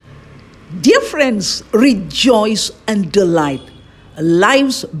Dear friends, rejoice and delight.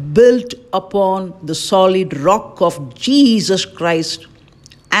 Lives built upon the solid rock of Jesus Christ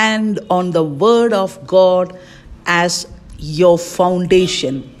and on the Word of God as your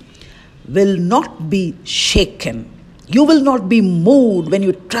foundation will not be shaken. You will not be moved when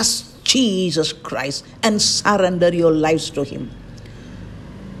you trust Jesus Christ and surrender your lives to Him.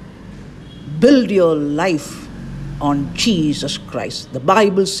 Build your life on Jesus Christ. The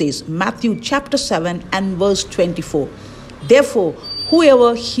Bible says, Matthew chapter 7 and verse 24, therefore,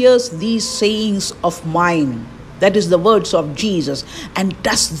 whoever hears these sayings of mine, that is the words of Jesus, and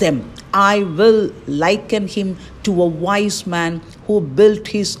does them, I will liken him to a wise man who built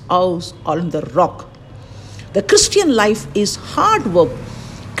his house on the rock. The Christian life is hard work.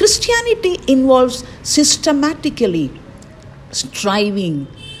 Christianity involves systematically striving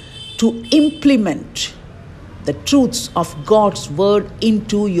to implement the truths of God's word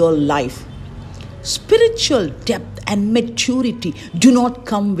into your life. Spiritual depth and maturity do not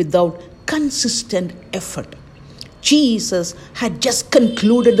come without consistent effort. Jesus had just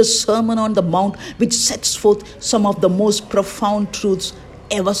concluded the Sermon on the Mount, which sets forth some of the most profound truths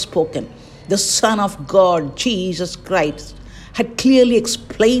ever spoken. The Son of God, Jesus Christ, had clearly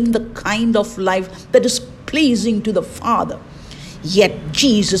explained the kind of life that is pleasing to the Father. Yet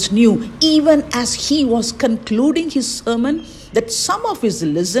Jesus knew, even as he was concluding his sermon, that some of his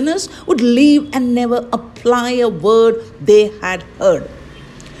listeners would leave and never apply a word they had heard.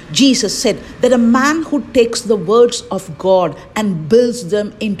 Jesus said that a man who takes the words of God and builds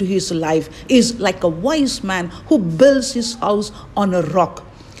them into his life is like a wise man who builds his house on a rock.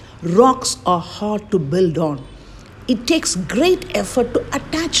 Rocks are hard to build on. It takes great effort to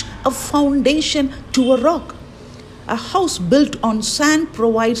attach a foundation to a rock. A house built on sand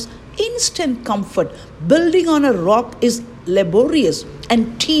provides instant comfort. Building on a rock is laborious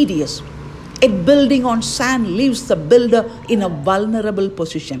and tedious. A building on sand leaves the builder in a vulnerable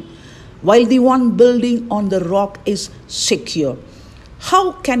position, while the one building on the rock is secure.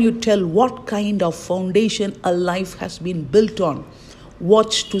 How can you tell what kind of foundation a life has been built on?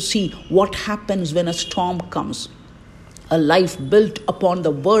 Watch to see what happens when a storm comes. A life built upon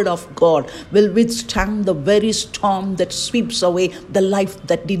the word of God will withstand the very storm that sweeps away the life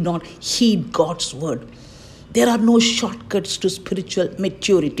that did not heed God's word. There are no shortcuts to spiritual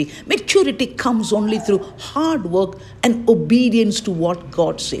maturity. Maturity comes only through hard work and obedience to what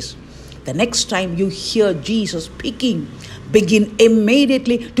God says. The next time you hear Jesus speaking, begin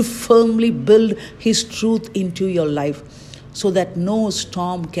immediately to firmly build His truth into your life, so that no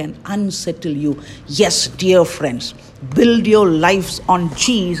storm can unsettle you. Yes, dear friends, build your lives on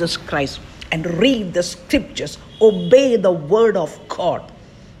Jesus Christ and read the scriptures. Obey the word of God.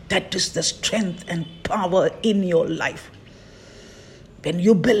 That is the strength and power in your life. When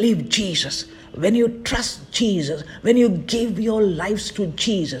you believe Jesus, when you trust Jesus, when you give your lives to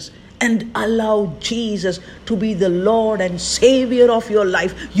Jesus and allow Jesus to be the Lord and Savior of your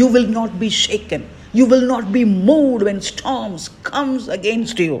life, you will not be shaken. You will not be moved when storms comes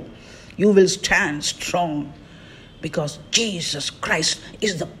against you. You will stand strong because Jesus Christ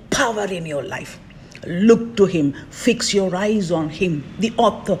is the power in your life. Look to Him. Fix your eyes on Him, the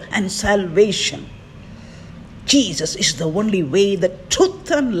author and salvation. Jesus is the only way, the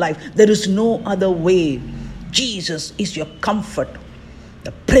truth and life. There is no other way. Jesus is your comfort,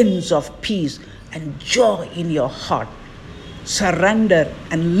 the Prince of Peace and joy in your heart. Surrender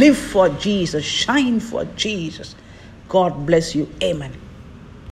and live for Jesus. Shine for Jesus. God bless you. Amen.